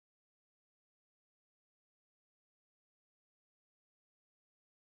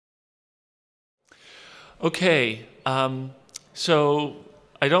Okay, so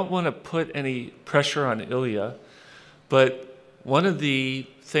I don't want to put any pressure on Ilya, but one of the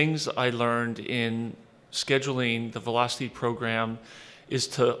things I learned in scheduling the Velocity program is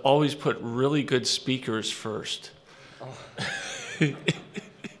to always put really good speakers first. Oh. No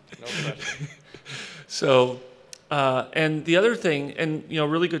pressure. So, and the other thing, and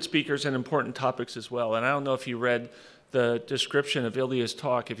really good speakers and important topics as well. And I don't know if you read the description of Ilya's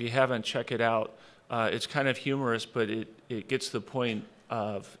talk. If you haven't, check it out. It's kind of humorous, but it gets to the point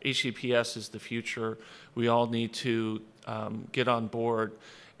of HTTPS is the future. We all need to get on board.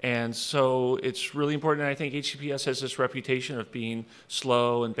 And so it's really important. And I think HTTPS has this reputation of being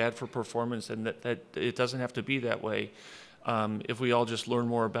slow and bad for performance, and that it doesn't have to be that way. If we all just learn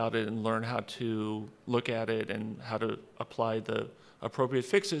more about it and learn how to look at it and how to apply the appropriate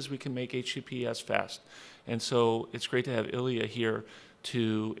fixes, we can make HTTPS fast. And so it's great to have Ilya here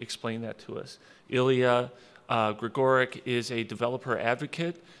to explain that to us. Ilya Grigorek is a developer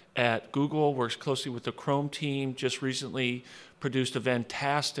advocate at Google, works closely with the Chrome team, just recently produced a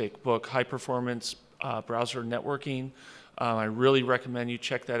fantastic book, High Performance Browser Networking. I really recommend you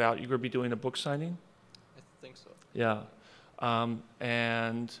check that out. You're going to be doing a book signing? I think so. Yeah.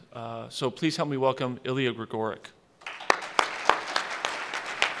 So please help me welcome Ilya Grigorek.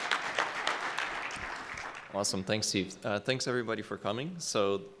 Awesome. Thanks, Steve. Thanks, everybody, for coming.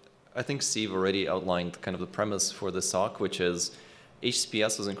 So I think Steve already outlined kind of the premise for this talk, which is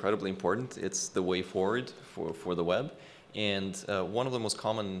HTTPS is incredibly important. It's the way forward for the web. And one of the most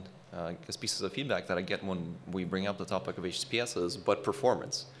common pieces of feedback that I get when we bring up the topic of HTTPS is, but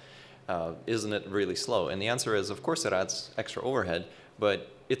performance. Isn't it really slow? And the answer is, of course, it adds extra overhead. But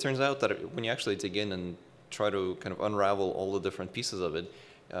it turns out that when you actually dig in and try to kind of unravel all the different pieces of it,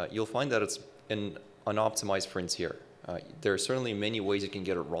 you'll find that it's an unoptimized frontier. There are certainly many ways you can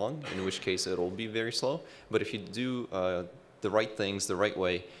get it wrong, in which case it'll be very slow. But if you do the right things the right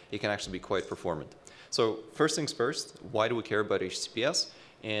way, it can actually be quite performant. So first things first, why do we care about HTTPS?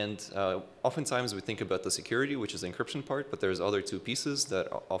 And oftentimes we think about the security, which is the encryption part, but there's other two pieces that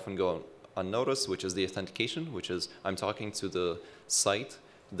often go unnoticed, which is the authentication, which is I'm talking to the site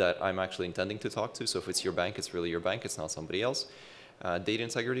that I'm actually intending to talk to. So if it's your bank, it's really your bank, it's not somebody else. Data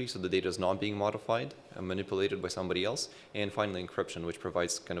integrity, so the data is not being modified, manipulated by somebody else. And finally, encryption, which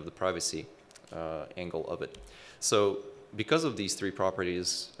provides kind of the privacy angle of it. So because of these three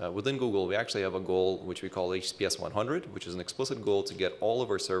properties, within Google, we actually have a goal which we call HTTPS 100, which is an explicit goal to get all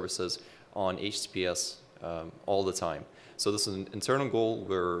of our services on HTTPS all the time. So this is an internal goal.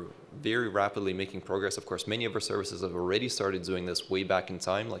 We're very rapidly making progress. Of course, many of our services have already started doing this way back in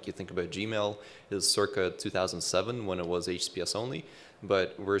time. Like you think about Gmail is circa 2007 when it was HTTPS only.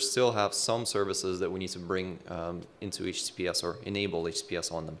 But we still have some services that we need to bring into HTTPS or enable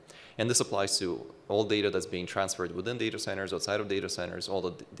HTTPS on them. And this applies to all data that's being transferred within data centers, outside of data centers, all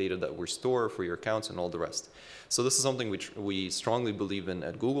the data that we store for your accounts and all the rest. So this is something which we strongly believe in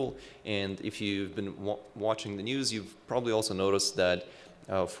at Google. And if you've been watching the news, you've probably also noticed that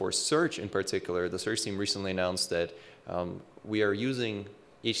for search in particular, the search team recently announced that we are using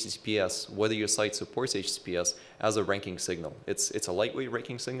HTTPS, whether your site supports HTTPS, as a ranking signal. It's a lightweight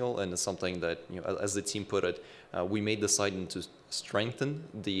ranking signal, and it's something that, as the team put it, we made the site to strengthen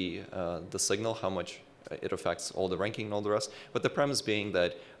the signal, how much it affects all the ranking and all the rest. But the premise being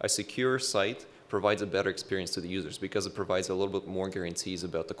that a secure site provides a better experience to the users because it provides a little bit more guarantees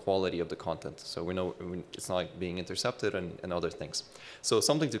about the quality of the content. So we know it's not being intercepted and other things. So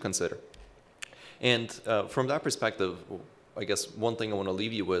something to consider. And from that perspective, I guess one thing I want to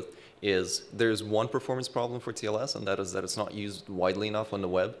leave you with is there's one performance problem for TLS, and that is that it's not used widely enough on the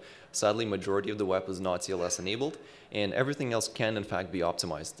web. Sadly, majority of the web is not TLS enabled, and everything else can, in fact, be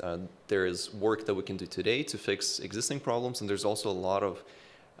optimized. There is work that we can do today to fix existing problems, and there's also a lot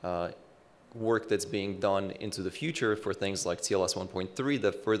of work that's being done into the future for things like TLS 1.3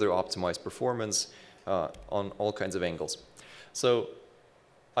 that further optimize performance on all kinds of angles. So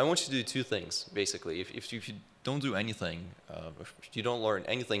I want you to do two things, basically. If you don't do anything, if you don't learn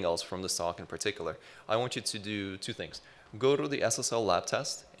anything else from this talk in particular, I want you to do two things. Go to the SSL lab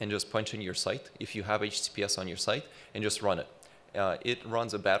test and just punch in your site, if you have HTTPS on your site, and just run it. It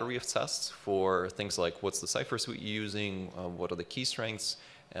runs a battery of tests for things like what's the cipher suite you're using, what are the key strengths,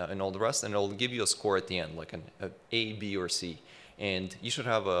 and all the rest, and it'll give you a score at the end, like an A, B, or C. And you should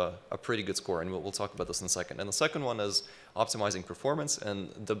have a pretty good score, and we'll talk about this in a second. And the second one is optimizing performance, and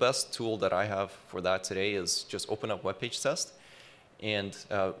the best tool that I have for that today is just open up web page test. And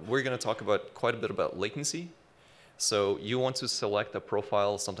we're going to talk about quite a bit about latency. So you want to select a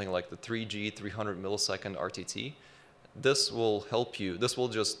profile, something like the 3G 300 millisecond RTT. This will help you. This will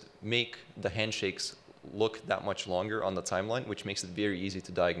just make the handshakes look that much longer on the timeline, which makes it very easy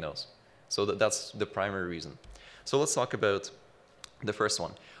to diagnose. So that's the primary reason. So let's talk about the first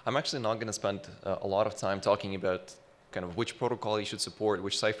one. I'm actually not going to spend a lot of time talking about kind of which protocol you should support,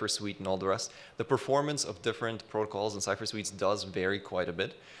 which cipher suite, and all the rest. The performance of different protocols and cipher suites does vary quite a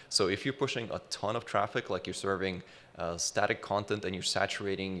bit. So if you're pushing a ton of traffic, like you're serving static content and you're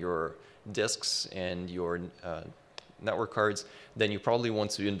saturating your disks and your network cards, then you probably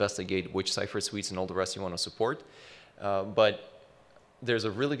want to investigate which cipher suites and all the rest you want to support. But there's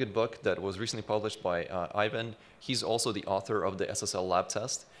a really good book that was recently published by Ivan. He's also the author of the SSL lab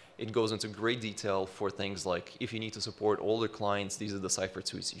test. It goes into great detail for things like if you need to support older clients, these are the cipher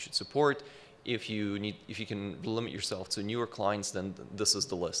suites you should support. If you can limit yourself to newer clients, then this is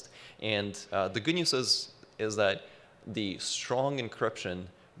the list. And the good news is that the strong encryption,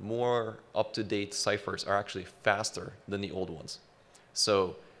 more up-to-date ciphers are actually faster than the old ones.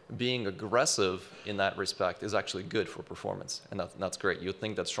 So being aggressive in that respect is actually good for performance, and that's great. You'd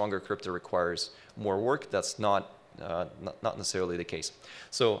think that stronger crypto requires more work. That's not necessarily the case.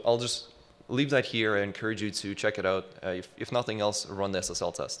 So I'll just leave that here. I encourage you to check it out. If nothing else, run the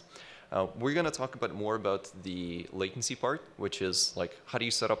SSL test. We're going to talk more about the latency part, which is like how do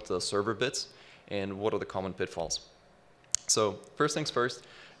you set up the server bits and what are the common pitfalls. So first things first,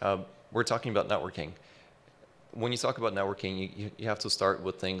 we're talking about networking. When you talk about networking, you have to start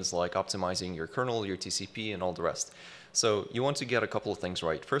with things like optimizing your kernel, your TCP, and all the rest. So you want to get a couple of things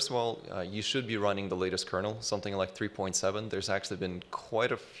right. First of all, you should be running the latest kernel, something like 3.7. There's actually been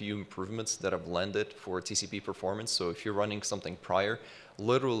quite a few improvements that have landed for TCP performance. So if you're running something prior,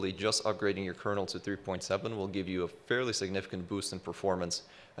 literally just upgrading your kernel to 3.7 will give you a fairly significant boost in performance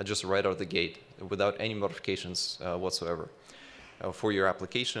just right out of the gate without any modifications whatsoever for your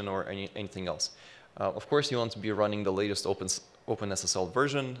application or anything else. Of course, you want to be running the latest OpenSSL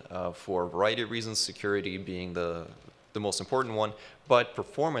version for a variety of reasons, security being the most important one, but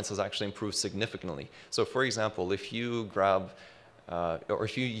performance has actually improved significantly. So for example, if you grab or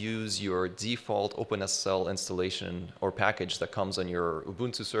if you use your default OpenSSL installation or package that comes on your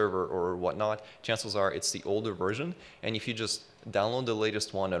Ubuntu server or whatnot, chances are it's the older version. And if you just download the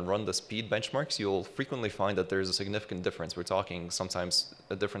latest one and run the speed benchmarks, you'll frequently find that there's a significant difference. We're talking sometimes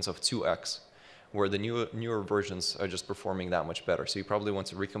a difference of 2x, where the newer versions are just performing that much better. So you probably want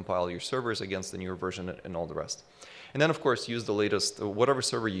to recompile your servers against the newer version and all the rest. And then, of course, use the latest, whatever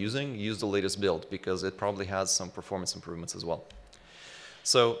server you're using, use the latest build, because it probably has some performance improvements as well.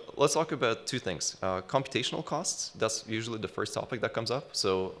 So let's talk about two things. Computational costs, that's usually the first topic that comes up.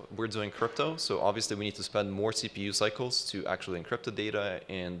 So we're doing crypto, so obviously we need to spend more CPU cycles to actually encrypt the data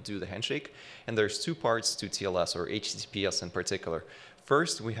and do the handshake. And there's two parts to TLS, or HTTPS in particular.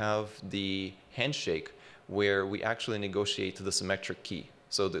 First, we have the handshake, where we actually negotiate the symmetric key.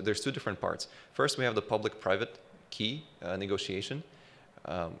 So there's two different parts. First, we have the public-private key negotiation,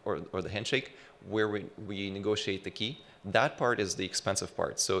 or the handshake, where we negotiate the key. That part is the expensive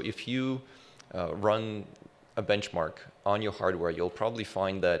part. So if you run a benchmark on your hardware, you'll probably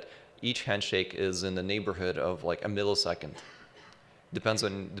find that each handshake is in the neighborhood of like a millisecond. Depends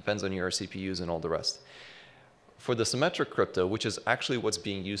on your CPUs and all the rest. For the symmetric crypto, which is actually what's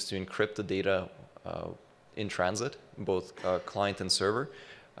being used to encrypt the data in transit, both client and server,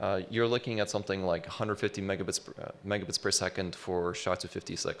 you're looking at something like 150 megabits per second for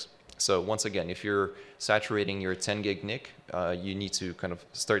SHA-256. So once again, if you're saturating your 10 gig NIC, you need to kind of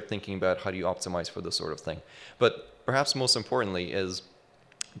start thinking about how do you optimize for this sort of thing. But perhaps most importantly is,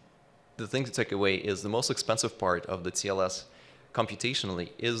 the thing to take away is the most expensive part of the TLS computationally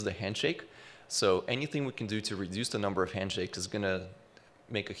is the handshake. So anything we can do to reduce the number of handshakes is going to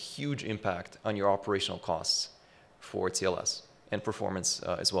make a huge impact on your operational costs for TLS and performance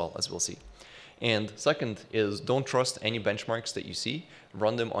as well, as we'll see. And second is, don't trust any benchmarks that you see.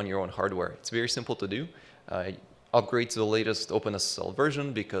 Run them on your own hardware. It's very simple to do. Upgrade to the latest OpenSSL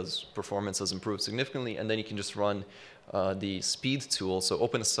version because performance has improved significantly, and then you can just run the speed tool. So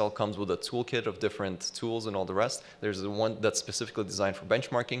OpenSSL comes with a toolkit of different tools and all the rest. There's the one that's specifically designed for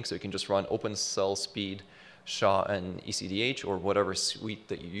benchmarking, so you can just run OpenSSL, speed, SHA, and ECDH, or whatever suite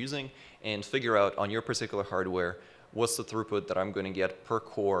that you're using, and figure out on your particular hardware what's the throughput that I'm going to get per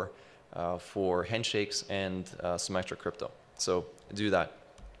core for handshakes and symmetric crypto. So do that.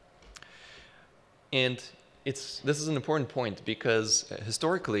 And this is an important point because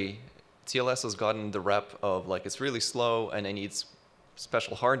historically, TLS has gotten the rep of like it's really slow and it needs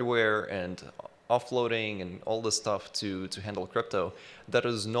special hardware and offloading and all this stuff to handle crypto. That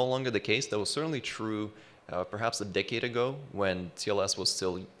is no longer the case. That was certainly true perhaps a decade ago when TLS was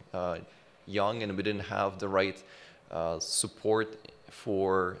still young and we didn't have the right support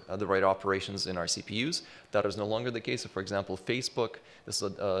for the right operations in our CPUs. That is no longer the case. So for example, Facebook, this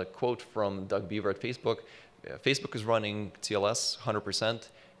is a quote from Doug Beaver at Facebook. Facebook is running TLS 100%,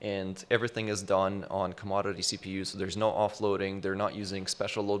 and everything is done on commodity CPUs. So there's no offloading. They're not using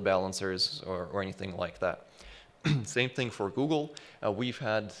special load balancers or anything like that. Same thing for Google. We've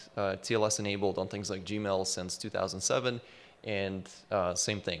had TLS enabled on things like Gmail since 2007. And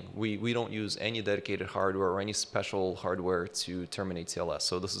same thing, we don't use any dedicated hardware or any special hardware to terminate TLS.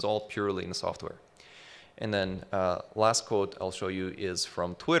 So this is all purely in the software. And then last quote I'll show you is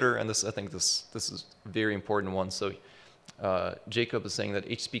from Twitter, and I think this is a very important one. So Jacob is saying that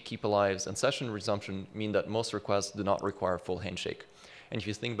HTTP keep alives and session resumption mean that most requests do not require full handshake. And if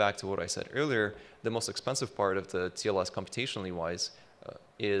you think back to what I said earlier, the most expensive part of the TLS computationally wise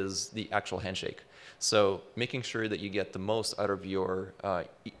is the actual handshake. So making sure that you get the most out of your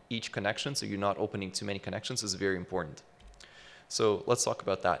each connection, so you're not opening too many connections, is very important. So let's talk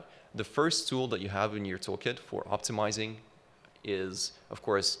about that. The first tool that you have in your toolkit for optimizing is, of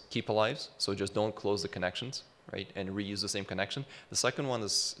course, keep alives. So just don't close the connections, right, and reuse the same connection. The second one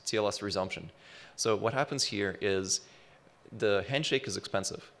is TLS resumption. So what happens here is the handshake is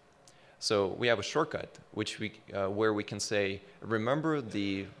expensive. So we have a shortcut where we can say, remember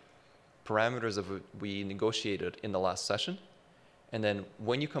the parameters that we negotiated in the last session, and then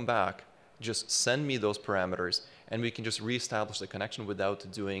when you come back, just send me those parameters, and we can just reestablish the connection without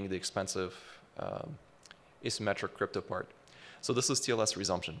doing the expensive asymmetric crypto part. So this is TLS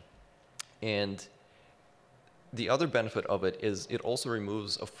resumption. And the other benefit of it is it also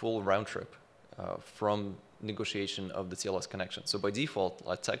removes a full round trip from negotiation of the TLS connection. So by default,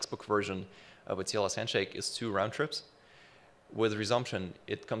 a textbook version of a TLS handshake is 2 round trips. With resumption,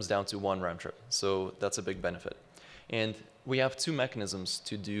 it comes down to 1 round trip. So that's a big benefit. And we have 2 mechanisms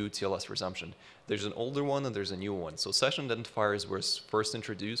to do TLS resumption. There's an older one and there's a new one. So session identifiers were first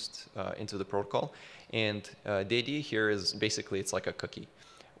introduced into the protocol. And the idea here is basically it's like a cookie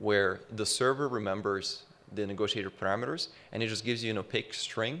where the server remembers the negotiated parameters, and it just gives you an opaque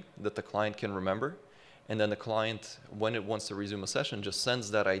string that the client can remember. And then the client, when it wants to resume a session, just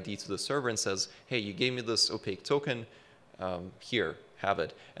sends that ID to the server and says, hey, you gave me this opaque token, here, have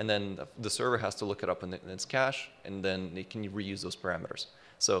it. And then the server has to look it up in its cache, and then it can reuse those parameters.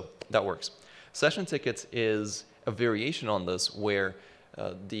 So that works. Session tickets is a variation on this where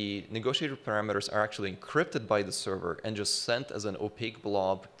the negotiated parameters are actually encrypted by the server and just sent as an opaque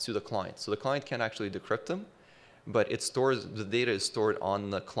blob to the client. So the client can actually decrypt them, but the data is stored on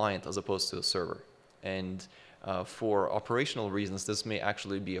the client as opposed to the server. And for operational reasons, this may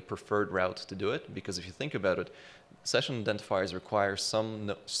actually be a preferred route to do it, because if you think about it, session identifiers require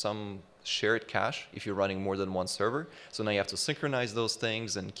some shared cache if you're running more than one server. So now you have to synchronize those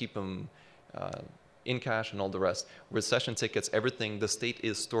things and keep them in cache and all the rest. With session tickets, everything, the state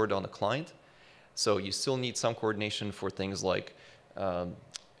is stored on the client. So you still need some coordination for things like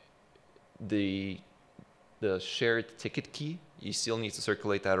the shared ticket key. You still need to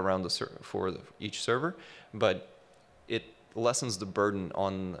circulate that around for each server, but it lessens the burden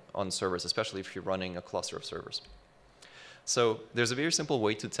on servers, especially if you're running a cluster of servers. So there's a very simple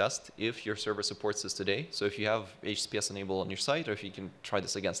way to test if your server supports this today. So if you have HTTPS enabled on your site, or if you can try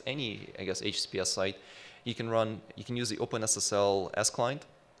this against any, I guess, HTTPS site, you can use the OpenSSL S client.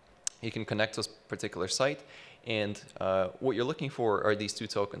 You can connect to a particular site, and what you're looking for are these 2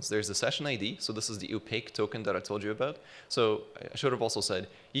 tokens. There's the session ID, so this is the opaque token that I told you about. So I should have also said,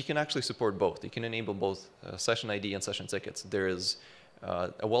 you can actually support both. You can enable both session ID and session tickets. There is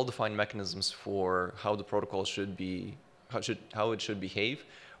a well-defined mechanisms for how the protocol should be, how it should behave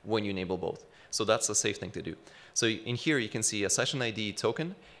when you enable both. So that's a safe thing to do. So in here, you can see a session ID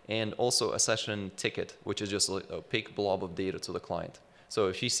token and also a session ticket, which is just an opaque blob of data to the client. So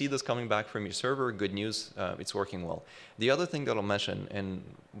if you see this coming back from your server, good news, it's working well. The other thing that I'll mention, and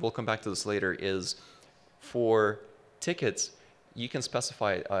we'll come back to this later, is for tickets, you can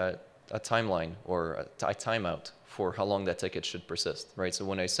specify a timeline or a timeout for how long that ticket should persist, right? So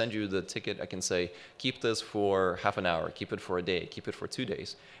when I send you the ticket, I can say, keep this for half an hour, keep it for a day, keep it for 2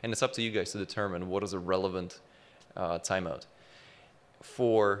 days. And it's up to you guys to determine what is a relevant timeout.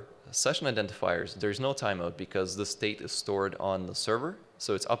 For session identifiers, there's no timeout because the state is stored on the server.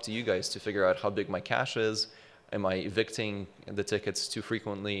 So it's up to you guys to figure out how big my cache is. Am I evicting the tickets too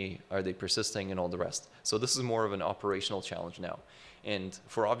frequently? Are they persisting and all the rest? So this is more of an operational challenge now. And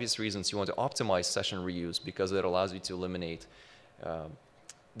for obvious reasons, you want to optimize session reuse because it allows you to eliminate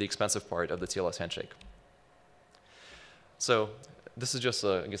the expensive part of the TLS handshake. So this is just,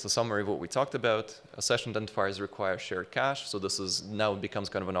 I guess, a summary of what we talked about. Session identifiers require shared cache, so this is now becomes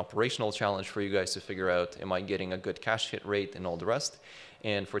kind of an operational challenge for you guys to figure out, am I getting a good cache hit rate and all the rest?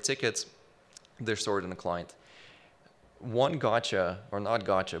 And for tickets, they're stored in the client. One gotcha, or not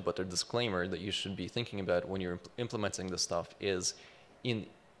gotcha, but a disclaimer that you should be thinking about when you're implementing this stuff is in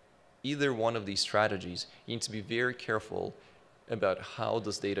either one of these strategies, you need to be very careful about how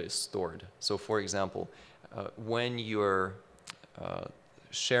this data is stored. So for example, when you're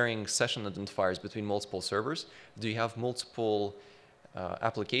sharing session identifiers between multiple servers, do you have multiple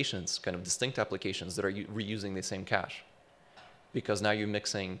applications, kind of distinct applications that are reusing the same cache? Because now you're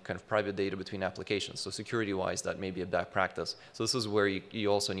mixing kind of private data between applications. So security-wise, that may be a bad practice. So this is where you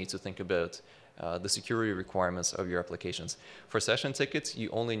also need to think about the security requirements of your applications. For session tickets, you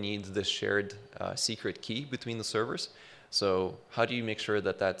only need the shared secret key between the servers. So how do you make sure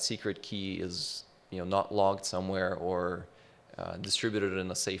that that secret key is not logged somewhere or distributed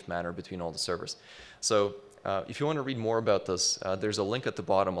in a safe manner between all the servers? So if you want to read more about this, there's a link at the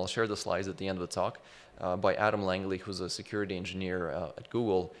bottom. I'll share the slides at the end of the talk by Adam Langley, who's a security engineer at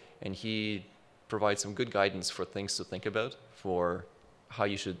Google, and he provides some good guidance for things to think about for how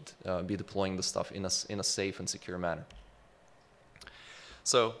you should be deploying the stuff in a safe and secure manner.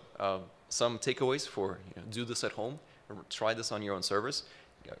 So some takeaways for do this at home, try this on your own servers.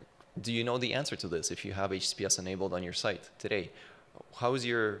 Do you know the answer to this if you have HTTPS enabled on your site today? How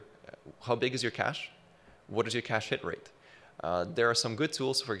big is your cache? What is your cache hit rate? There are some good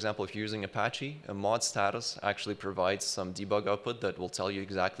tools. For example, if you're using Apache, a mod status actually provides some debug output that will tell you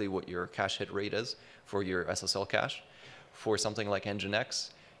exactly what your cache hit rate is for your SSL cache. For something like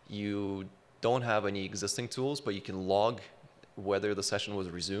Nginx, you don't have any existing tools, but you can log whether the session was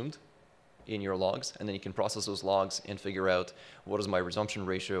resumed in your logs, and then you can process those logs and figure out what is my resumption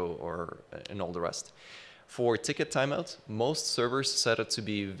ratio and all the rest. For ticket timeouts, most servers set it to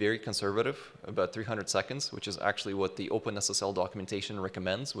be very conservative, about 300 seconds, which is actually what the OpenSSL documentation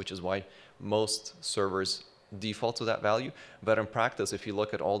recommends, which is why most servers default to that value. But in practice, if you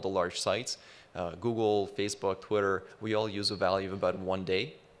look at all the large sites, Google, Facebook, Twitter, we all use a value of about 1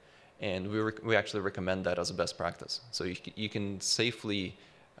 day. And we actually recommend that as a best practice. So you can safely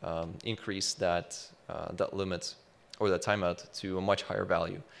increase that limit or that timeout to a much higher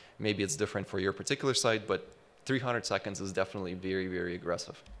value. Maybe it's different for your particular site, but 300 seconds is definitely very, very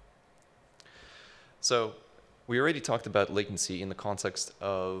aggressive. So we already talked about latency in the context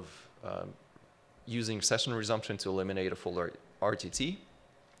of using session resumption to eliminate a full RTT,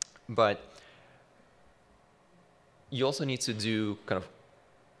 but you also need to do kind of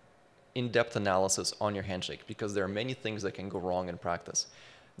in-depth analysis on your handshake because there are many things that can go wrong in practice.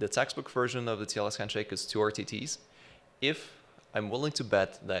 The textbook version of the TLS handshake is 2 RTTs. I'm willing to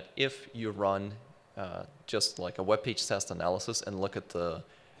bet that if you run just like a web page test analysis and look at the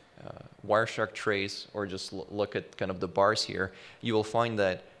Wireshark trace or just look at kind of the bars here, you will find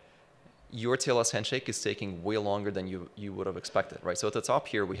that your TLS handshake is taking way longer than you would have expected, right? So at the top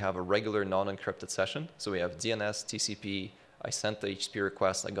here, we have a regular non-encrypted session. So we have DNS, TCP, I sent the HTTP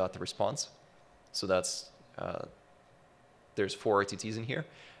request, I got the response. So that's, there's 4 RTTs in here.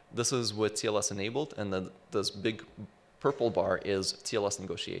 This is with TLS enabled, and then this big purple bar is TLS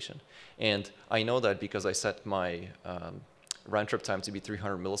negotiation. And I know that because I set my round trip time to be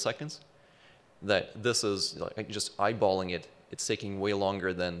 300 milliseconds, that this is like just eyeballing it, it's taking way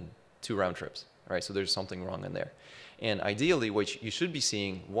longer than 2 round trips, right? So there's something wrong in there. And ideally, what you should be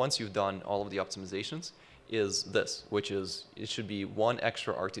seeing once you've done all of the optimizations is this, which is it should be 1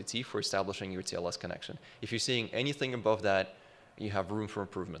 extra RTT for establishing your TLS connection. If you're seeing anything above that, you have room for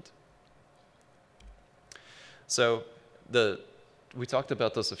improvement. So we talked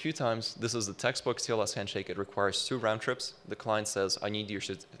about this a few times. This is the textbook TLS handshake. It requires 2 round trips. The client says, I need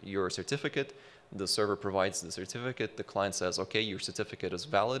your certificate. The server provides the certificate. The client says, OK, your certificate is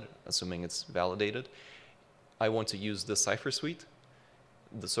valid, assuming it's validated. I want to use this cipher suite.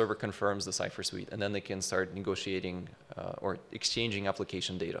 The server confirms the cipher suite, and then they can start negotiating or exchanging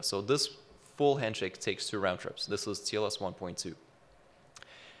application data. So this full handshake takes 2 round trips. This is TLS 1.2.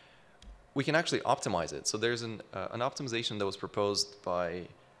 We can actually optimize it. So there's an optimization that was proposed by,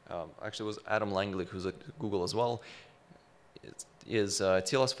 actually it was Adam Langley, who's at Google as well, is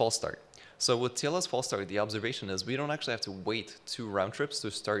TLS false start. So with TLS false start, the observation is we don't actually have to wait 2 round trips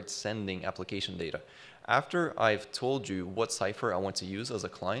to start sending application data. After I've told you what cipher I want to use as a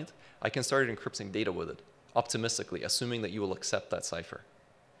client, I can start encrypting data with it, optimistically, assuming that you will accept that cipher.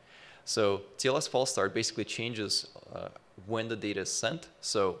 So TLS false start basically changes when the data is sent.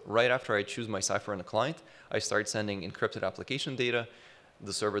 So right after I choose my cipher in the client, I start sending encrypted application data.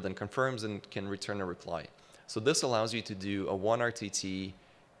 The server then confirms and can return a reply. So this allows you to do a 1 RTT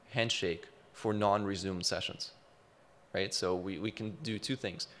handshake for non-resumed sessions, right? So we can do two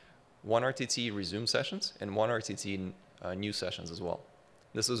things: 1 RTT resume sessions and 1 RTT new sessions as well.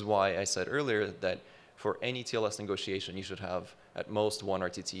 This is why I said earlier that for any TLS negotiation, you should have at most 1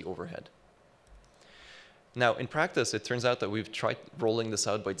 RTT overhead. Now, in practice, it turns out that we've tried rolling this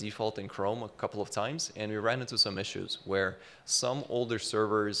out by default in Chrome a couple of times, and we ran into some issues where some older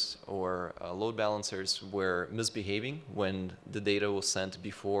servers or load balancers were misbehaving when the data was sent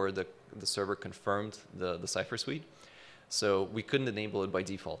before the server confirmed the cipher suite. So we couldn't enable it by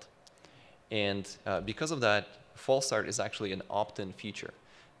default. And because of that, false start is actually an opt-in feature.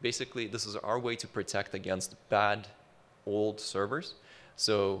 Basically, this is our way to protect against bad old servers.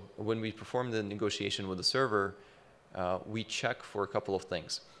 So when we perform the negotiation with the server, we check for a couple of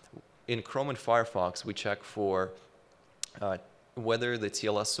things. In Chrome and Firefox, we check for whether the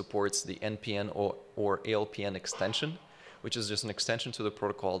TLS supports the NPN or ALPN extension, which is just an extension to the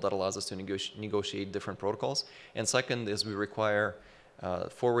protocol that allows us to negotiate different protocols. And second is we require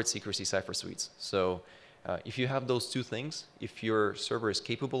forward secrecy cipher suites. So if you have those two things, if your server is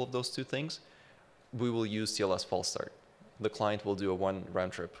capable of those two things, we will use TLS false start. The client will do a 1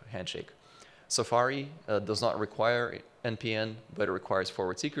 round-trip handshake. Safari does not require NPN, but it requires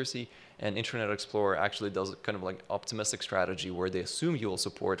forward secrecy. And Internet Explorer actually does kind of like optimistic strategy where they assume you will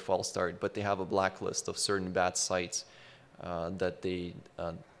support false start, but they have a blacklist of certain bad sites that they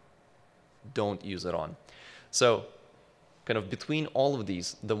don't use it on. So kind of between all of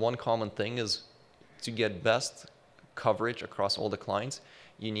these, the one common thing is to get best coverage across all the clients,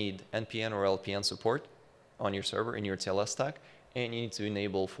 you need NPN or LPN support on your server in your TLS stack, and you need to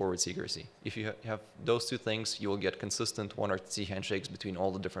enable forward secrecy. If you have those two things, you will get consistent 1 RTT handshakes between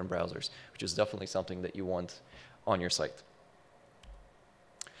all the different browsers, which is definitely something that you want on your site.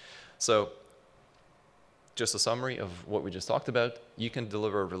 So just a summary of what we just talked about, you can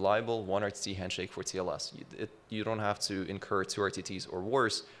deliver a reliable 1 RTT handshake for TLS. You don't have to incur 2 RTTs or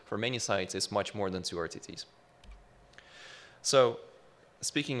worse. For many sites, it's much more than 2 RTTs. So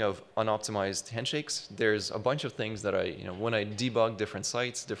speaking of unoptimized handshakes, there's a bunch of things that when I debug different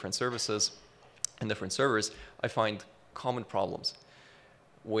sites, different services, and different servers, I find common problems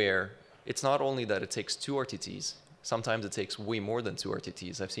where it's not only that it takes 2 RTTs, sometimes it takes way more than 2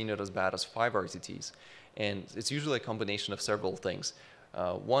 RTTs. I've seen it as bad as 5 RTTs. And it's usually a combination of several things.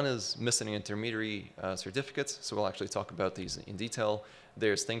 One is missing intermediary certificates, so we'll actually talk about these in detail.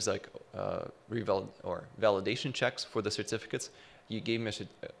 There's things like validation checks for the certificates. You gave me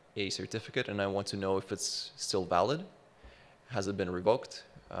a certificate and I want to know if it's still valid. Has it been revoked?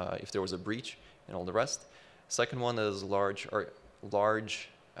 If there was a breach and all the rest. Second one is large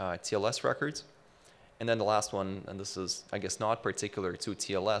TLS records. And then the last one, and this is, I guess, not particular to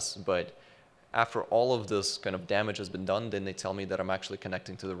TLS, but after all of this kind of damage has been done, then they tell me that I'm actually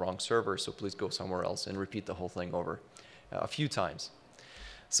connecting to the wrong server, so please go somewhere else and repeat the whole thing over a few times.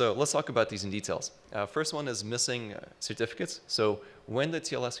 So let's talk about these in details. First one is missing certificates. So when the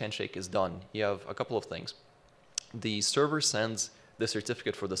TLS handshake is done, you have a couple of things. The server sends the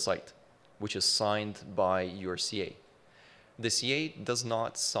certificate for the site, which is signed by your CA. The CA does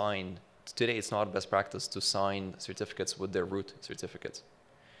not sign, today it's not best practice to sign certificates with their root certificates.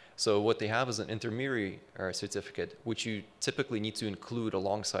 So what they have is an intermediary certificate, which you typically need to include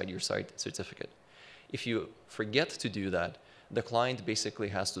alongside your site certificate. If you forget to do that, the client basically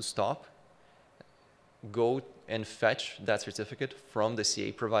has to stop, go and fetch that certificate from the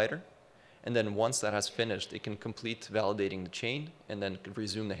CA provider, and then once that has finished, it can complete validating the chain and then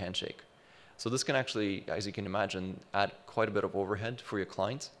resume the handshake. So this can actually, as you can imagine, add quite a bit of overhead for your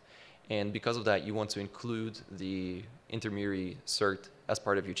client. And because of that, you want to include the intermediary cert as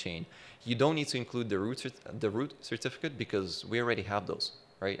part of your chain. You don't need to include the root certificate because we already have those,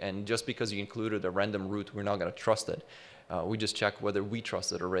 right? And just because you included a random root, we're not going to trust it. We just check whether we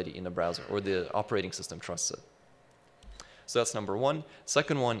trust it already in the browser or the operating system trusts it. So that's number one.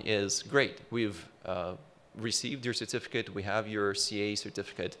 Second one is, great, we've received your certificate, we have your CA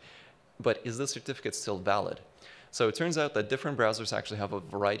certificate, but is the certificate still valid? So it turns out that different browsers actually have a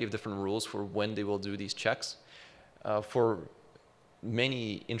variety of different rules for when they will do these checks. For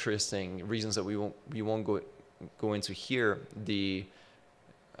many interesting reasons that we won't go into here, the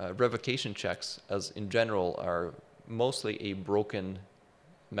revocation checks, as in general, are mostly a broken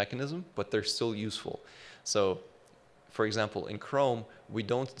mechanism, but they're still useful. So, for example, in Chrome, we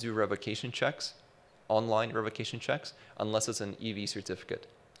don't do revocation checks, online revocation checks, unless it's an EV certificate.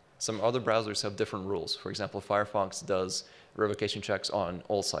 Some other browsers have different rules. For example, Firefox does revocation checks on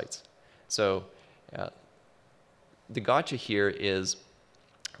all sites. So the gotcha here is,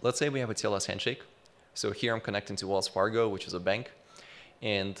 let's say we have a TLS handshake. So here I'm connecting to Wells Fargo, which is a bank,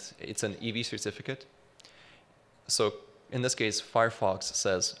 and it's an EV certificate. So in this case, Firefox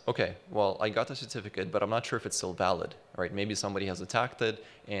says, okay, well, I got the certificate, but I'm not sure if it's still valid, right? Maybe somebody has attacked it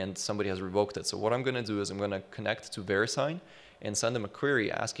and somebody has revoked it. So what I'm going to do is I'm going to connect to VeriSign and send them a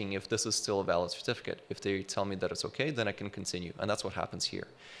query asking if this is still a valid certificate. If they tell me that it's okay, then I can continue. And that's what happens here.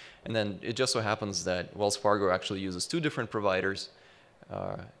 And then it just so happens that Wells Fargo actually uses 2 different providers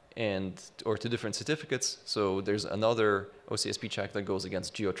or 2 different certificates. So there's another OCSP check that goes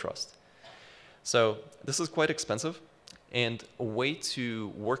against GeoTrust. So this is quite expensive. And a way to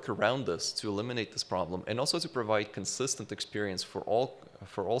work around this, to eliminate this problem, and also to provide consistent experience for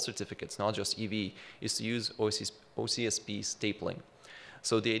all certificates, not just EV, is to use OCSP stapling.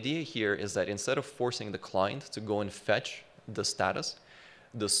 So the idea here is that instead of forcing the client to go and fetch the status,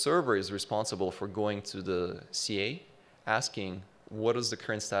 the server is responsible for going to the CA, asking what is the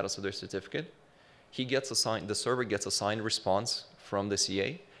current status of their certificate. The server gets a signed response from the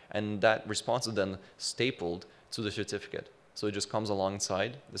CA, and that response is then stapled to the certificate. So it just comes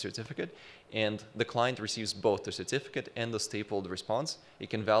alongside the certificate, and the client receives both the certificate and the stapled response. It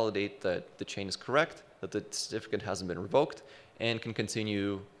can validate that the chain is correct, that the certificate hasn't been revoked, and can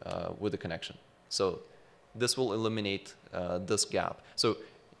continue with the connection. So this will eliminate this gap. So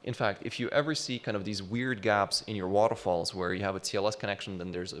in fact, if you ever see kind of these weird gaps in your waterfalls where you have a TLS connection,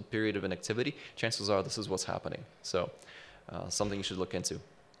 then there's a period of inactivity, chances are this is what's happening. So something you should look into.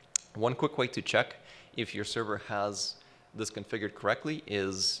 One quick way to check if your server has this configured correctly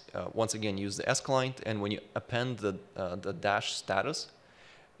is, once again, use the S-client, and when you append the dash status,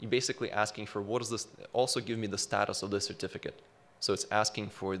 you're basically asking for what is this, also give me the status of the certificate. So it's asking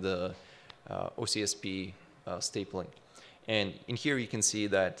for the OCSP stapling. And in here you can see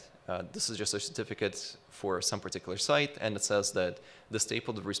that this is just a certificate for some particular site, and it says that the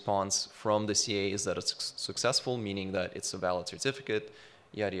stapled response from the CA is that it's successful, meaning that it's a valid certificate,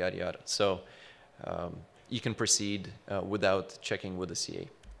 yada, yada, yada. So you can proceed without checking with the CA.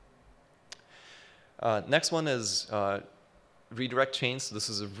 Next one is redirect chains. This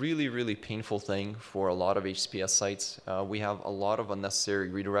is a really, really painful thing for a lot of HTTPS sites. We have a lot of unnecessary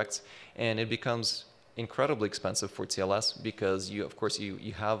redirects, and it becomes incredibly expensive for TLS because of course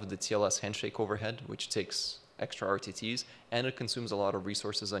you have the TLS handshake overhead, which takes extra RTTs, and it consumes a lot of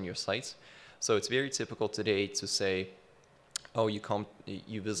resources on your sites. So it's very typical today to say, oh, you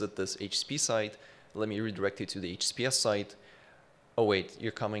visit this HTTP site, let me redirect you to the HTTPS site. Oh wait,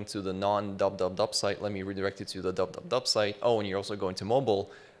 you're coming to the non-dub site, let me redirect you to the dub site. Oh, and you're also going to mobile.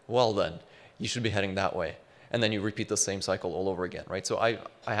 Well then, you should be heading that way. And then you repeat the same cycle all over again, right? So I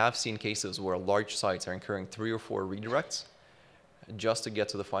have seen cases where large sites are incurring 3 or 4 redirects just to get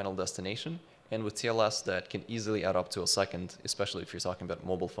to the final destination. And with TLS, that can easily add up to a second, especially if you're talking about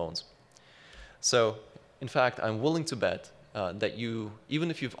mobile phones. So in fact, I'm willing to bet that even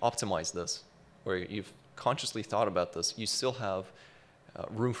if you've optimized this, or you've consciously thought about this, you still have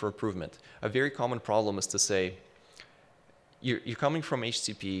room for improvement. A very common problem is to say, you're coming from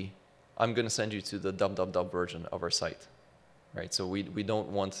HTTP, I'm going to send you to the dub version of our site, right? So we don't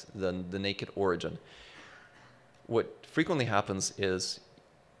want the naked origin. What frequently happens is,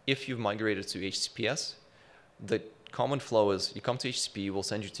 if you've migrated to HTTPS, the common flow is you come to HTTP, we'll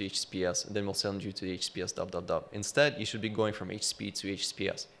send you to HTTPS, and then we'll send you to HTTPS dub. Instead, you should be going from HTTP to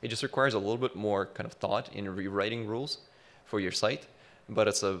HTTPS. It just requires a little bit more kind of thought in rewriting rules for your site, but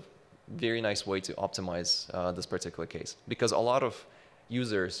it's a very nice way to optimize this particular case. Because a lot of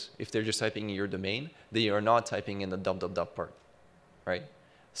users, if they're just typing in your domain, they are not typing in the dub part, right?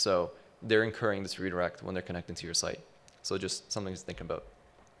 So they're incurring this redirect when they're connecting to your site. So just something to think about.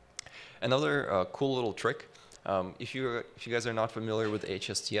 Another cool little trick, if you guys are not familiar with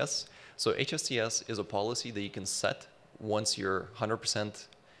HSTS, so HSTS is a policy that you can set once you're 100%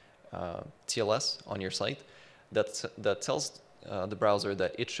 TLS on your site that tells the browser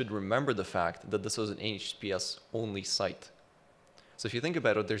that it should remember the fact that this was an HTTPS only site. So if you think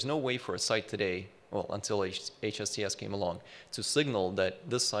about it, there's no way for a site today, well, until HSTS came along, to signal that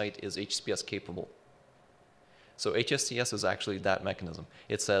this site is HTTPS capable. So HSTS is actually that mechanism.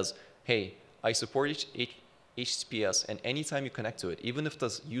 It says, hey, I support HTTPS, and anytime you connect to it, even if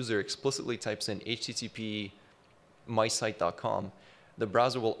the user explicitly types in http mysite.com, the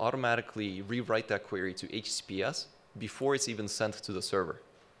browser will automatically rewrite that query to HTTPS before it's even sent to the server.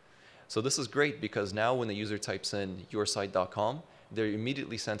 So this is great because now when the user types in yoursite.com, they're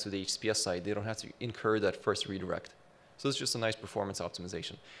immediately sent to the HTTPS site. They don't have to incur that first redirect. So it's just a nice performance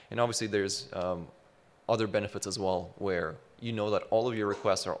optimization. And obviously there's other benefits as well, where you know that all of your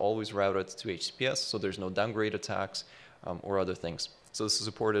requests are always routed to HTTPS, so there's no downgrade attacks or other things. So this is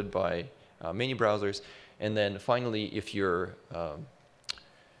supported by many browsers. And then finally, if you've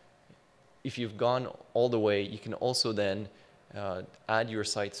gone all the way, you can also then add your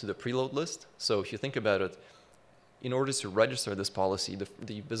site to the preload list. So if you think about it, in order to register this policy,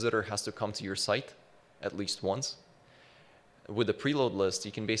 the visitor has to come to your site at least once. With the preload list,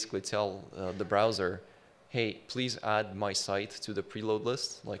 you can basically tell the browser, hey, please add my site to the preload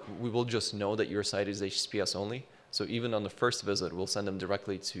list. Like, we will just know that your site is HTTPS only. So even on the first visit, we'll send them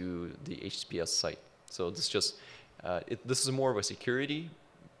directly to the HTTPS site. So this is more of a security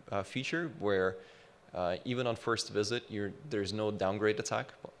feature where even on first visit, there's no downgrade attack,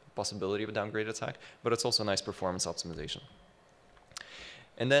 possibility of a downgrade attack, but it's also nice performance optimization.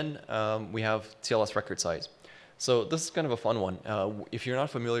 And then we have TLS record size. So this is kind of a fun one. If you're not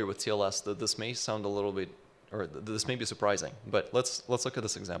familiar with TLS, this may sound a little bit, or this may be surprising, but let's look at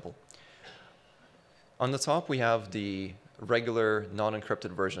this example. On the top, we have the regular non-encrypted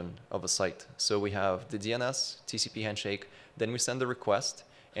version of a site. So we have the DNS, TCP handshake, then we send the request,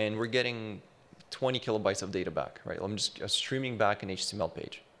 and we're getting 20 kilobytes of data back, right? I'm just streaming back an HTML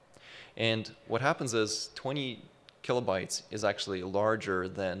page. And what happens is 20 kilobytes is actually larger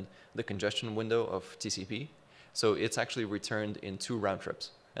than the congestion window of TCP. So it's actually returned in 2 round trips.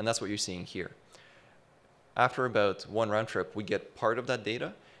 And that's what you're seeing here. After about 1 round trip, we get part of that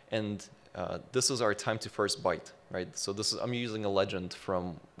data. And this is our time to first byte, right? So I'm using a legend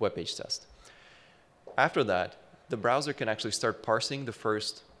from Web Page Test. After that, the browser can actually start parsing the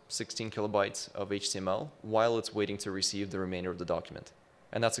first 16 kilobytes of HTML while it's waiting to receive the remainder of the document.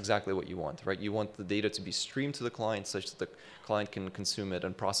 And that's exactly what you want, right? You want the data to be streamed to the client such that the client can consume it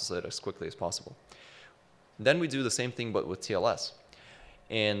and process it as quickly as possible. Then we do the same thing, but with TLS.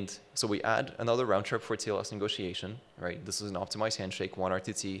 And so we add another round trip for TLS negotiation, right? This is an optimized handshake, 1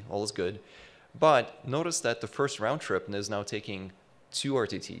 RTT, all is good. But notice that the first round trip is now taking 2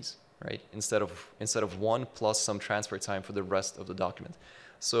 RTTs, right? Instead of 1 plus some transfer time for the rest of the document.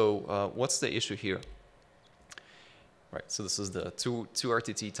 So what's the issue here? Right, so this is the 2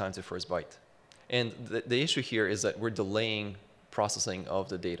 RTT time to first byte. And the issue here is that we're delaying processing of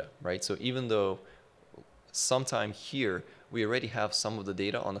the data, right? So even though sometime here we already have some of the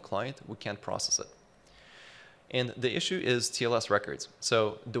data on the client, we can't process it. And the issue is TLS records.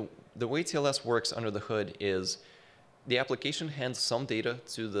 So the way TLS works under the hood is the application hands some data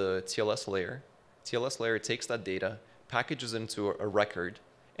to the TLS layer. TLS layer takes that data, packages it into a record,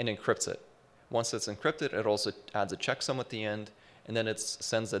 and encrypts it. Once it's encrypted, it also adds a checksum at the end, and then it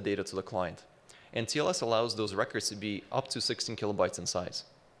sends that data to the client. And TLS allows those records to be up to 16 kilobytes in size.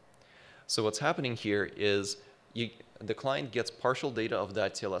 So what's happening here is the client gets partial data of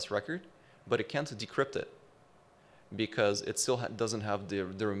that TLS record, but it can't decrypt it because it still doesn't have the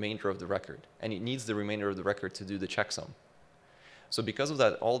remainder of the record, and it needs the remainder of the record to do the checksum. So because of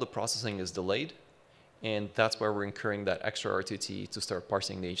that, all the processing is delayed, and that's why we're incurring that extra RTT to start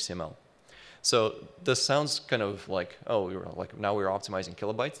parsing the HTML. So this sounds kind of like, oh, now we're optimizing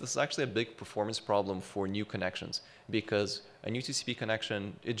kilobytes. This is actually a big performance problem for new connections, because a new TCP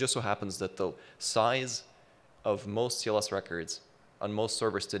connection, it just so happens that the size of most TLS records on most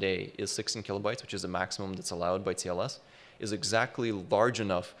servers today is 16 kilobytes, which is the maximum that's allowed by TLS, is exactly large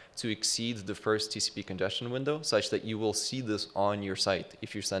enough to exceed the first TCP congestion window, such that you will see this on your site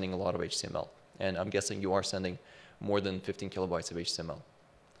if you're sending a lot of HTML. And I'm guessing you are sending more than 15 kilobytes of HTML.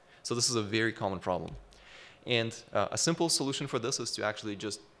 So this is a very common problem. And a simple solution for this is to actually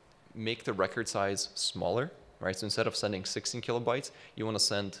just make the record size smaller, right? So instead of sending 16 kilobytes, you want to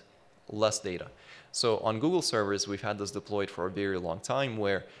send less data. So on Google servers, we've had this deployed for a very long time,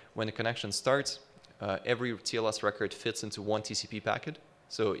 where when the connection starts, every TLS record fits into 1 TCP packet.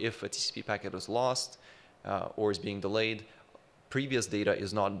 So if a TCP packet is lost or is being delayed, previous data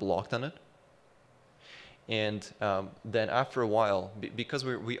is not blocked on it. And then after a while, because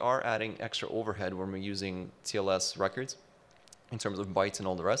we are adding extra overhead when we're using TLS records in terms of bytes and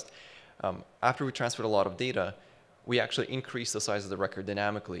all the rest, after we transferred a lot of data, we actually increase the size of the record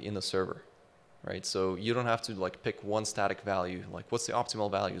dynamically in the server, right? So you don't have to like pick one static value, like what's the optimal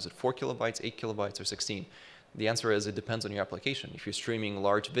value? Is it 4 kilobytes, 8 kilobytes, or 16? The answer is it depends on your application. If you're streaming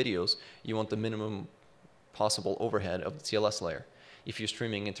large videos, you want the minimum possible overhead of the TLS layer. If you're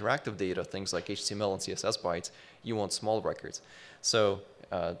streaming interactive data, things like HTML and CSS bytes, you want small records. So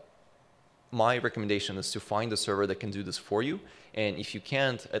my recommendation is to find a server that can do this for you. And if you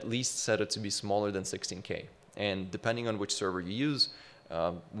can't, at least set it to be smaller than 16K. And depending on which server you use,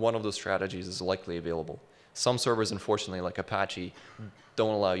 one of those strategies is likely available. Some servers, unfortunately, like Apache,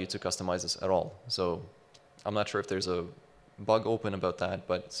 don't allow you to customize this at all. So I'm not sure if there's a bug open about that,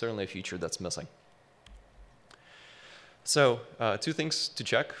 but certainly a feature that's missing. So two things to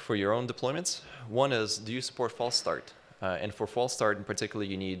check for your own deployments. One is, do you support false start? And for false start in particular,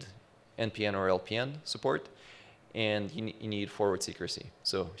 you need NPN or LPN support, and you need forward secrecy.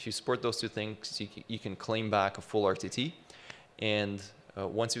 So if you support those two things, you can claim back a full RTT. And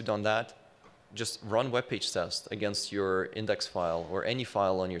once you've done that, just run web page test against your index file or any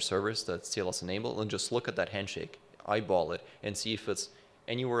file on your servers that's TLS enabled, and just look at that handshake, eyeball it, and see if it's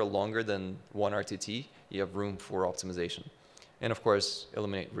anywhere longer than 1 RTT, you have room for optimization. And of course,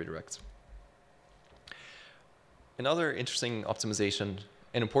 eliminate redirects. Another interesting optimization,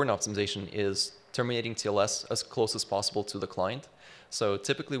 an important optimization, is terminating TLS as close as possible to the client. So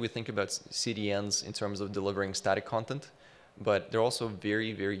typically we think about CDNs in terms of delivering static content, but they're also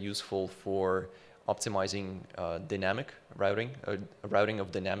very, very useful for optimizing dynamic routing, routing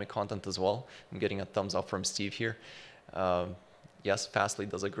of dynamic content as well. I'm getting a thumbs up from Steve here. Yes, Fastly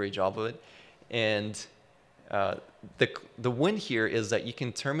does a great job of it. And the win here is that you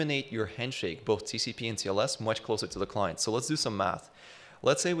can terminate your handshake, both TCP and TLS, much closer to the client. So let's do some math.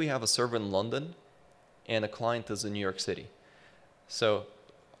 Let's say we have a server in London and a client is in New York City. So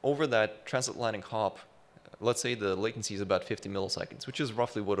over that transatlantic hop, let's say the latency is about 50 milliseconds, which is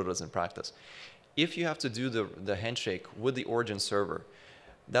roughly what it is in practice. If you have to do the handshake with the origin server,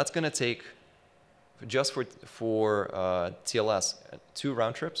 that's going to take, just for TLS, 2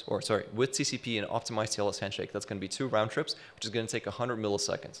 round trips, or sorry, with TCP and optimized TLS handshake, that's going to be 2 round trips, which is going to take 100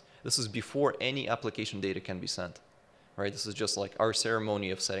 milliseconds. This is before any application data can be sent, right? This is just like our ceremony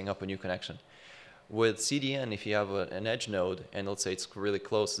of setting up a new connection. With CDN, if you have an edge node, and let's say it's really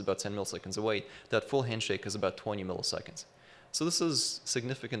close, it's about 10 milliseconds away, that full handshake is about 20 milliseconds. So this is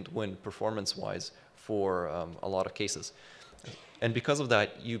significant win performance-wise for a lot of cases. And because of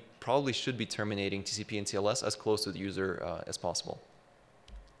that, you probably should be terminating TCP and TLS as close to the user as possible.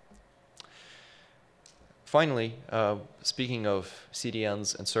 Finally, speaking of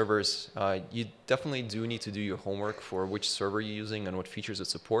CDNs and servers, you definitely do need to do your homework for which server you're using and what features it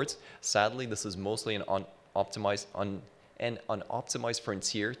supports. Sadly, this is mostly an unoptimized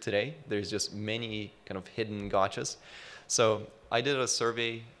frontier today. There's just many kind of hidden gotchas. So I did a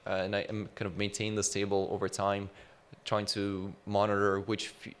survey, and I am kind of maintained this table over time, trying to monitor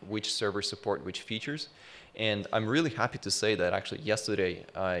which servers support which features. And I'm really happy to say that actually yesterday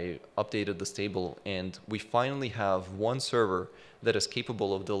I updated this table, and we finally have one server that is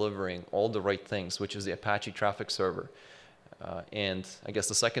capable of delivering all the right things, which is the Apache traffic server. And I guess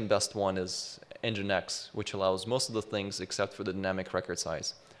the second best one is Nginx, which allows most of the things except for the dynamic record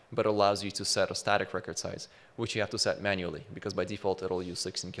size, but allows you to set a static record size, which you have to set manually, because by default it'll use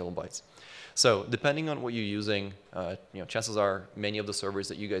 16 kilobytes. So depending on what you're using, chances are many of the servers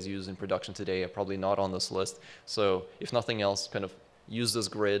that you guys use in production today are probably not on this list. So if nothing else, kind of use this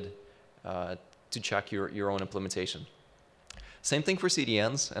grid to check your own implementation. Same thing for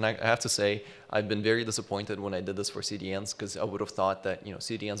CDNs, and I have to say I've been very disappointed when I did this for CDNs, because I would have thought that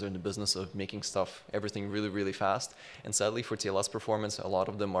CDNs are in the business of making everything really, really fast. And sadly for TLS performance, a lot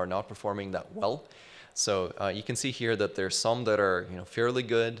of them are not performing that well. So you can see here that there's some that are fairly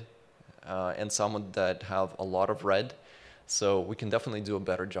good, and some that have a lot of red. So we can definitely do a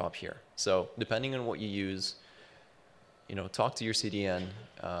better job here. So depending on what you use, talk to your CDN,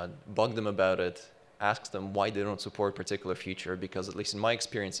 bug them about it, ask them why they don't support a particular feature, because at least in my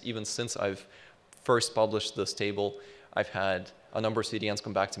experience, even since I've first published this table, I've had a number of CDNs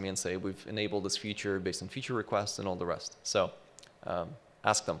come back to me and say, we've enabled this feature based on feature requests and all the rest. So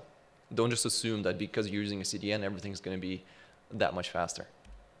ask them. Don't just assume that because you're using a CDN, everything's going to be that much faster.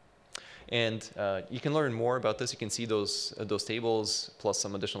 And you can learn more about this. You can see those tables plus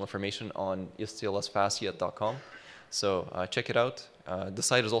some additional information on istlsfastyet.com. So check it out. The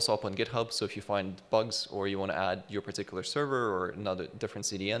site is also up on GitHub, so if you find bugs or you want to add your particular server or another different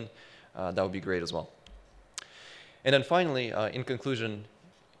CDN, that would be great as well. And then finally, in conclusion,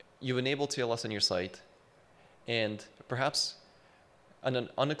 you've enabled TLS on your site, and perhaps an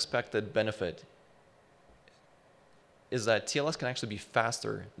unexpected benefit is that TLS can actually be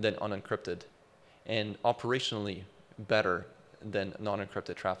faster than unencrypted and operationally better than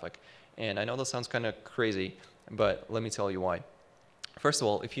non-encrypted traffic. And I know that sounds kind of crazy, but let me tell you why. First of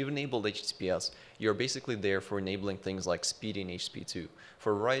all, if you've enabled HTTPS, you're basically there for enabling things like speedy and HTTP2.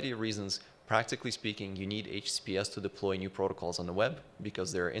 For a variety of reasons, practically speaking, you need HTTPS to deploy new protocols on the web,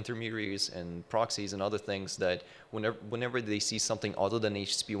 because there are intermediaries and proxies and other things that whenever they see something other than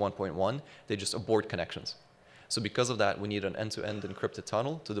HTTP 1.1, they just abort connections. So because of that, we need an end-to-end encrypted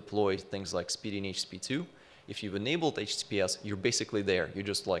tunnel to deploy things like speedy and HTTP2. If you've enabled HTTPS, you're basically there. You're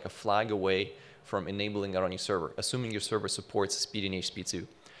just like a flag away from enabling it on your server, assuming your server supports speedy and HTTP2.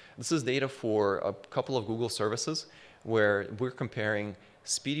 This is data for a couple of Google services, where we're comparing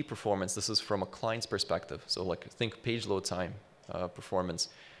speedy performance. This is from a client's perspective. So like think page load time performance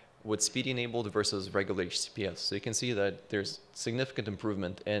with speedy enabled versus regular HTTPS. So you can see that there's significant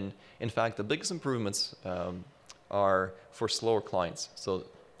improvement. And in fact, the biggest improvements are for slower clients. So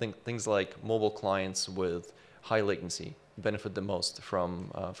things like mobile clients with high latency benefit the most from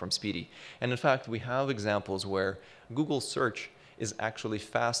speedy. And in fact, we have examples where Google search is actually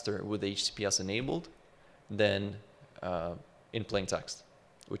faster with HTTPS enabled than in plain text,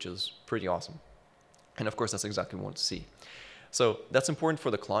 which is pretty awesome. And of course, that's exactly what we want to see. So that's important for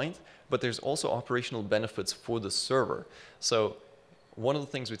the client, but there's also operational benefits for the server. So one of the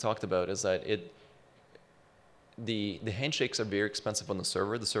things we talked about is that the handshakes are very expensive on the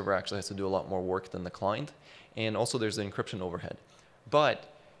server. The server actually has to do a lot more work than the client. And also there's the encryption overhead.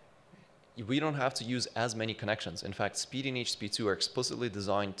 But we don't have to use as many connections. In fact, Speedy and HTTP2 are explicitly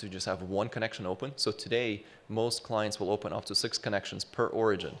designed to just have one connection open. So today, most clients will open up to 6 connections per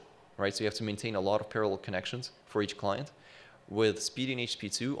origin, right? So you have to maintain a lot of parallel connections for each client. With Speedy and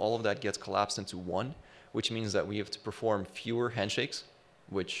HTTP2, all of that gets collapsed into one, which means that we have to perform fewer handshakes,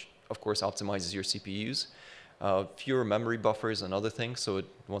 which of course optimizes your CPUs, fewer memory buffers and other things, so it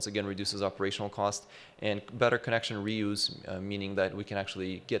once again reduces operational cost, and better connection reuse, meaning that we can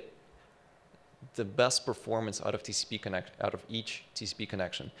actually get the best performance out of each TCP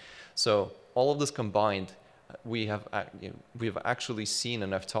connection. So all of this combined, we have actually seen,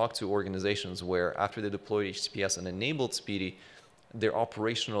 and I've talked to organizations where after they deployed HTTPS and enabled Speedy, their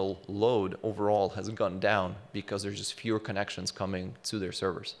operational load overall has gone down because there's just fewer connections coming to their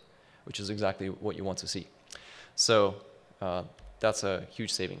servers, which is exactly what you want to see. So that's a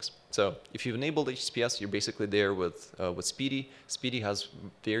huge savings. So if you've enabled HTTPS, you're basically there with Speedy. Speedy has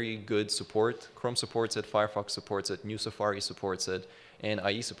very good support. Chrome supports it, Firefox supports it, New Safari supports it, and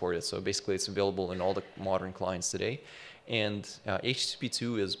IE supports it. So basically it's available in all the modern clients today. And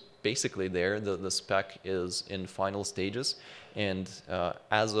HTTP2 is basically there. The spec is in final stages. And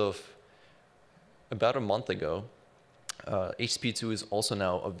as of about a month ago, HTTP2 is also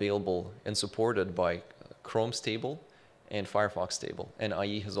now available and supported by Chrome stable and Firefox stable, and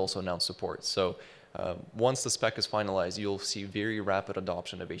IE has also announced support. So once the spec is finalized, you'll see very rapid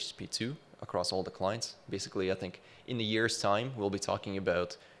adoption of HTTP2 across all the clients. Basically, I think in a year's time, we'll be talking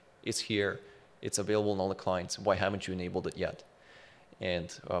about it's here, it's available in all the clients, why haven't you enabled it yet? And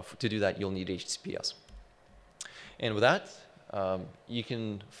to do that, you'll need HTTPS. And with that, you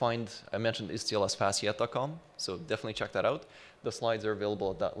can find, I mentioned is TLSFastYet.com, so definitely check that out. The slides are available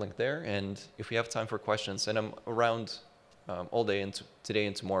at that link there, and if we have time for questions, and I'm around all day and today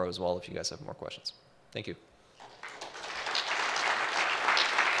and tomorrow as well if you guys have more questions. Thank you.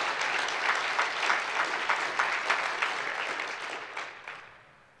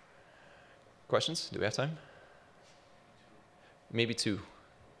 Questions? Do we have time? Maybe 2.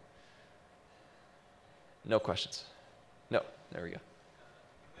 No questions. No, there we go.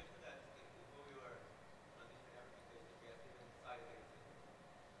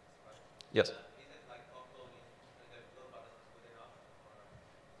 Yes.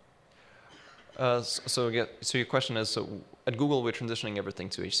 So your question is, so at Google we're transitioning everything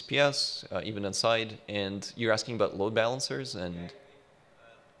to HTTPS, even inside, and you're asking about load balancers and.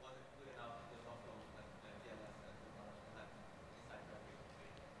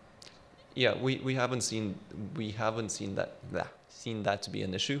 Yeah, we haven't seen that to be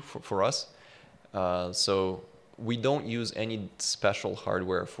an issue for us. So we don't use any special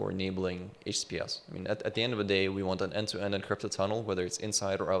hardware for enabling HTTPS. I mean, at the end of the day, we want an end-to-end encrypted tunnel, whether it's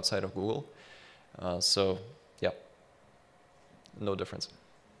inside or outside of Google. So yeah, no difference.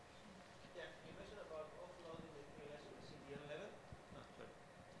 Yeah, you mentioned about offloading the TLS on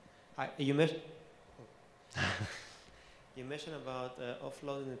the CDN level. You mentioned about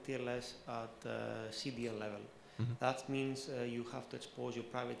offloading the TLS at CDN level. Mm-hmm. That means you have to expose your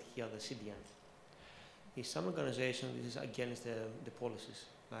private key at the CDN. In some organizations, this is against the policies.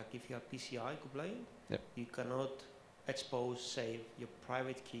 Like if you are PCI compliant, yep, you cannot expose, save your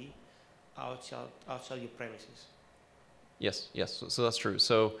private key outside your premises. Yes, so that's true.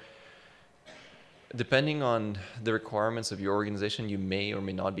 So depending on the requirements of your organization, you may or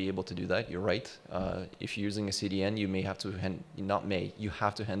may not be able to do that. You're right. If you're using a CDN, you may have to you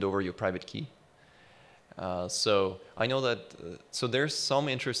have to hand over your private key. So I know that, so there's some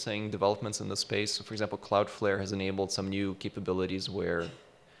interesting developments in this space. So for example, Cloudflare has enabled some new capabilities where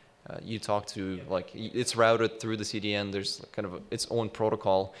you talk to, like, it's routed through the CDN. There's kind of its own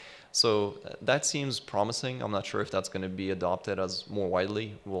protocol. So that seems promising. I'm not sure if that's going to be adopted as more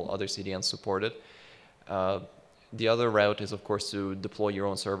widely. Will other CDNs support it? The other route is, of course, to deploy your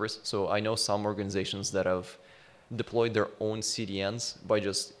own servers. So I know some organizations that have deployed their own CDNs by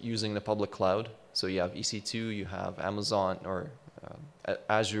just using the public cloud. So you have EC2, you have Amazon or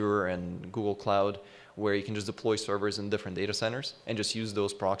Azure and Google Cloud, where you can just deploy servers in different data centers and just use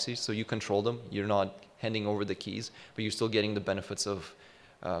those proxies. So you control them. You're not handing over the keys, but you're still getting the benefits of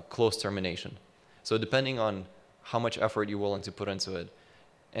close termination. So depending on how much effort you're willing to put into it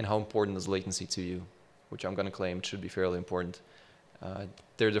and how important is latency to you, which I'm going to claim should be fairly important,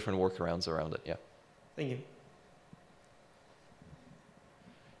 there are different workarounds around it. Yeah. Thank you.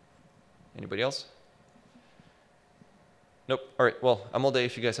 Anybody else? Nope. All right. Well, I'm all day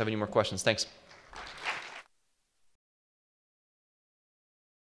if you guys have any more questions. Thanks.